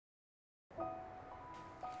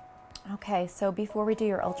Okay, so before we do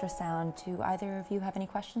your ultrasound, do either of you have any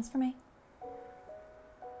questions for me?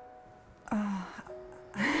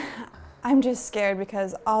 I'm just scared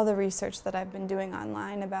because all the research that I've been doing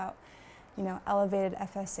online about, elevated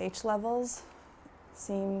FSH levels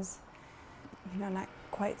seems, not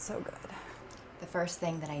quite so good. The first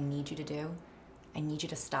thing that I need you to do, I need you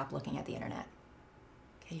to stop looking at the internet.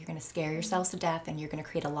 Okay, you're gonna scare yourselves to death and you're gonna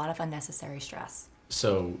create a lot of unnecessary stress.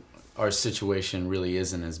 So our situation really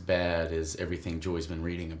isn't as bad as everything Joy's been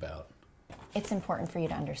reading about. It's important for you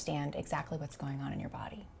to understand exactly what's going on in your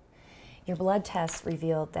body. Your blood tests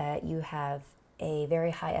revealed that you have a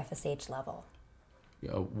very high FSH level.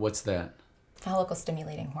 What's that? Follicle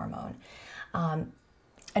stimulating hormone.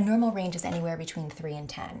 A normal range is anywhere between 3 and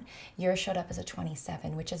 10. Yours showed up as a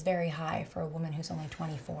 27, which is very high for a woman who's only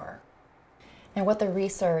 24. Now, what the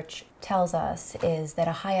research tells us is that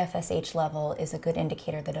a high FSH level is a good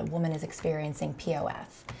indicator that a woman is experiencing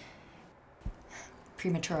POF,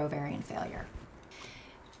 premature ovarian failure.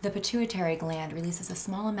 The pituitary gland releases a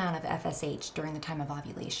small amount of FSH during the time of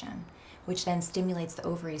ovulation, which then stimulates the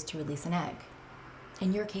ovaries to release an egg.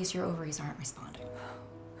 In your case, your ovaries aren't responding.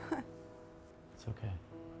 It's okay.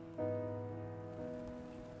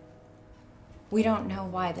 We don't know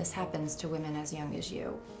why this happens to women as young as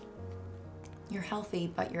you. You're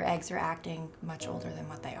healthy, but your eggs are acting much older than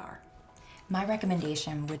what they are. My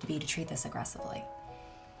recommendation would be to treat this aggressively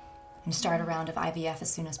and start a round of IVF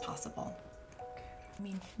as soon as possible. I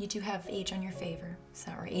mean, you do have age on your favor.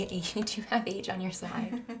 Sorry, you do have age on your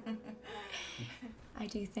side. I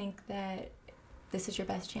do think that this is your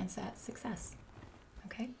best chance at success.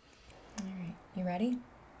 Okay? All right, you ready?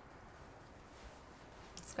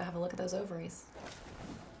 Let's go have a look at those ovaries.